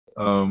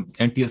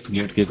NTS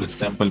gate के कुछ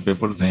sample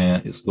papers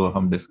हैं, इसको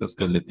हम डिस्कस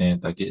कर लेते हैं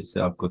ताकि इससे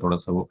आपको थोड़ा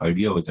सा वो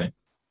आइडिया हो जाए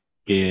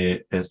कि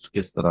टेस्ट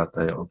किस तरह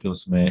आता है। ओके,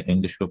 उसमें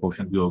इंग्लिश का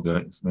पोर्शन भी होगा,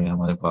 इसमें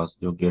हमारे पास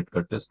जो गेट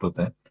का टेस्ट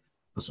होता है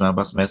उसमें हमारे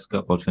पास मैथ्स का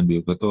पोर्शन भी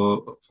होगा।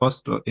 तो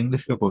फर्स्ट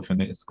इंग्लिश का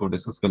पोर्शन है, इसको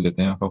डिस्कस कर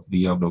लेते हैं।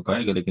 होपफुली आप लोग का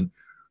आएगा, लेकिन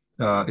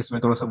इसमें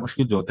थोड़ा सा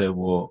मुश्किल जो होता है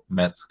वो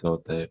मैथ्स का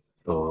होता है।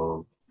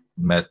 तो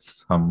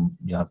मैथ्स हम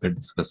यहाँ पे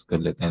डिस्कस कर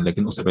लेते हैं,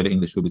 लेकिन उससे पहले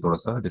इंग्लिश को भी थोड़ा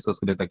सा डिस्कस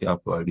कर लेते हैं ताकि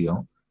आपको आइडिया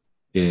हो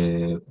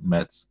कि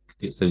मैथ्स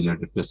से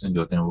रिलेटेड क्वेश्चन जो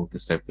होते हैं वो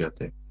किस टाइप के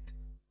होते हैं।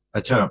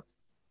 अच्छा,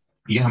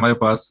 ये हमारे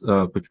पास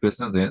कुछ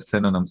क्वेश्चन हैं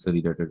सिनोनिम से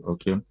रिलेटेड।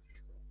 ओके,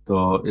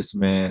 तो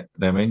इसमें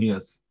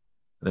रेवेन्यूस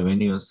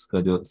रेवेन्यूस का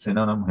जो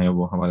सिनोनिम है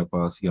वो हमारे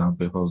पास यहाँ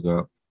पे होगा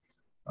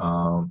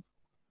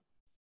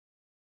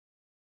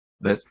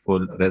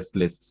रेस्टफुल,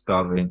 रेस्टलेस,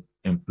 स्टारविंग,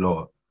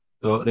 एम्प्लॉय।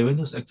 तो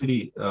रेवेन्यूस एक्चुअली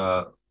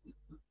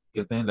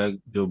कहते हैं लाइक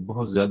जो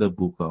बहुत ज्यादा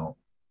भूखा हो,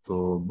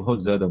 तो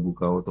बहुत ज्यादा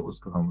भूखा हो तो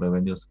उसको हम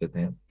रेवेन्यूस कहते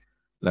हैं।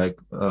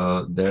 Like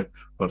that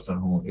person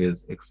who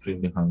is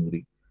extremely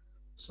hungry,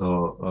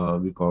 so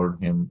we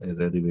called him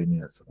as a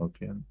revenues.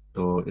 Okay,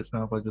 तो इसमें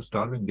हमारे पास जो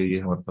स्टारविंग है ये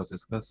हमारे पास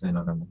इसका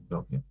सिनोनिम होगा।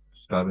 ओके,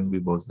 स्टारविंग भी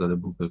बहुत ज्यादा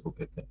भूखे को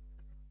कहते हैं।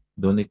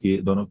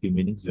 दोनों की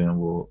मीनिंग्स जो है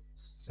वो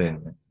सेम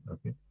है।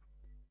 ओके,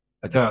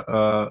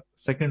 अच्छा,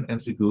 सेकंड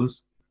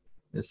एमसीक्यूज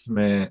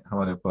इसमें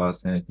हमारे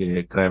पास है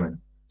कि Kraven.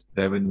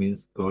 Kraven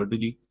means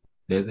cowardly,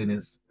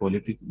 laziness,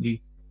 politically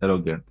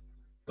arrogant.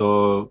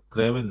 तो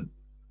क्रेवन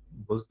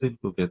बुज़दिल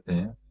को कहते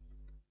हैं,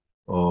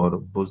 और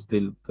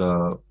बुज़दिल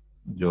का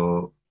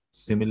जो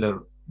similar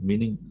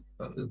meaning,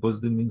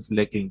 बुज़दिल means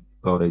lacking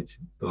coverage.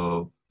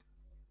 तो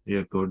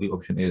ये कवर्डली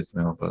ऑप्शन ए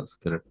इसमें हमारे पास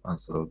करेक्ट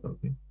आंसर होगा।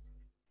 Okay,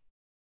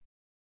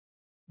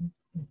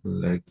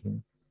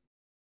 lacking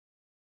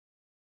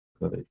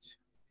coverage.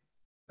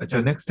 अच्छा,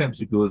 next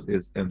MCQs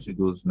is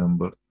MCQs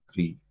number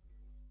 3,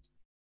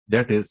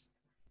 that is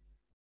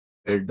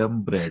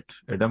एडम्ब्रेट।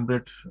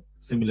 एडम्ब्रेट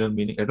similar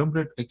meaning.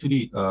 एडम्ब्रेट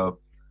actually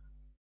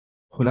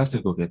खुलासे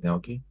को कहते हैं।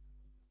 ओके,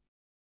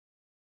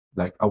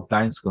 लाइक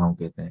आउटलाइंस को हम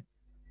कहते हैं।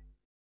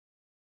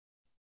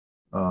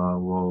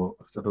 वो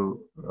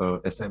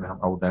अक्सर ऐसे में हम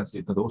आउटलाइंस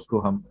लिखते हैं तो उसको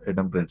हम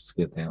एडम्ब्रेट्स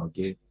कहते हैं।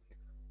 ओके,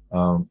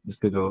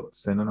 इसके जो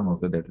सिनोनिम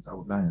होता है that is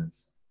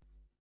outlines.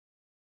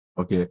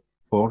 Okay,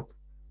 fourth,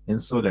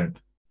 insolent.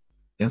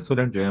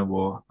 Insolent जो है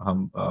वो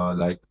हम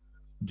लाइक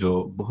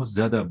जो बहुत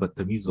ज्यादा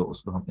बदतमीज हो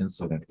उसको हम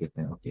इंसोलेंट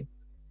कहते हैं। ओके,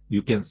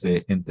 यू कैन से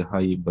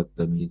इंतहाई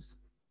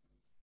बदतमीज,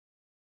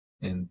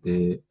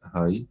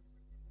 इंतहाई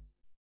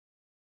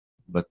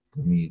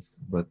बदतमीज,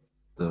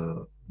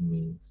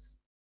 बदतमीज,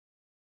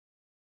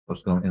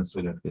 उसको हम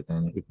इंसोलेंट कहते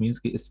हैं। इट मीन्स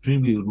कि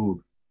एक्सट्रीमली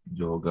रूड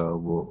जो होगा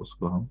वो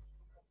उसको हम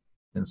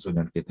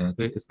इंसोलेंट कहते हैं।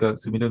 तो इसका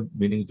सिमिलर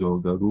मीनिंग जो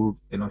होगा rude,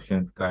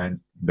 innocent, kind,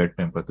 bad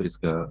temper. तो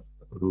इसका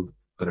रूड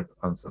करेक्ट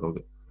आंसर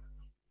होगा।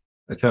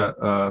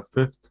 अच्छा,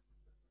 fifth,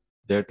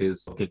 that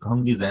is okay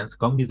cognizance.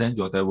 Cognizance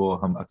जो होता है वो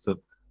हम अक्सर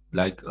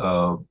लाइक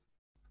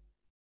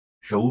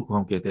शऊर को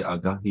हम कहते हैं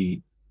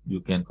आगाही, यू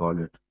कैन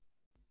कॉल इट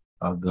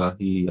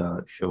आगाही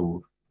या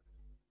शऊर।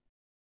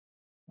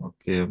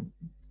 ओके,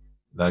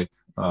 लाइक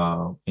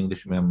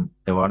इंग्लिश में हम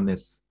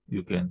अवेयरनेस,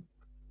 यू कैन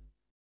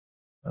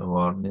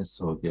अवेयरनेस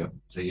हो गया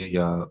चाहिए,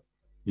 या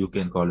you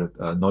can call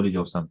it knowledge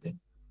of something.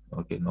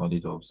 Okay,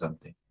 knowledge of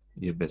something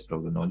ये बेस्ट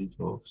होगा, knowledge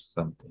of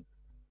something.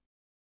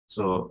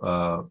 So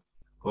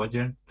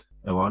कॉजेंट,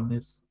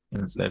 awareness,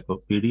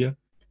 encyclopedia,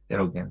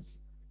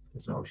 arrogance.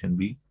 इसमें ऑप्शन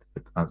बी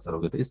आंसर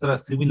होगा। तो इस तरह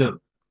सिमिलर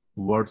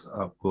वर्ड्स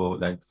आपको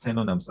लाइक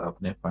सिनोनिम्स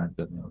आपने फाइंड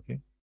करने हैं। ओके,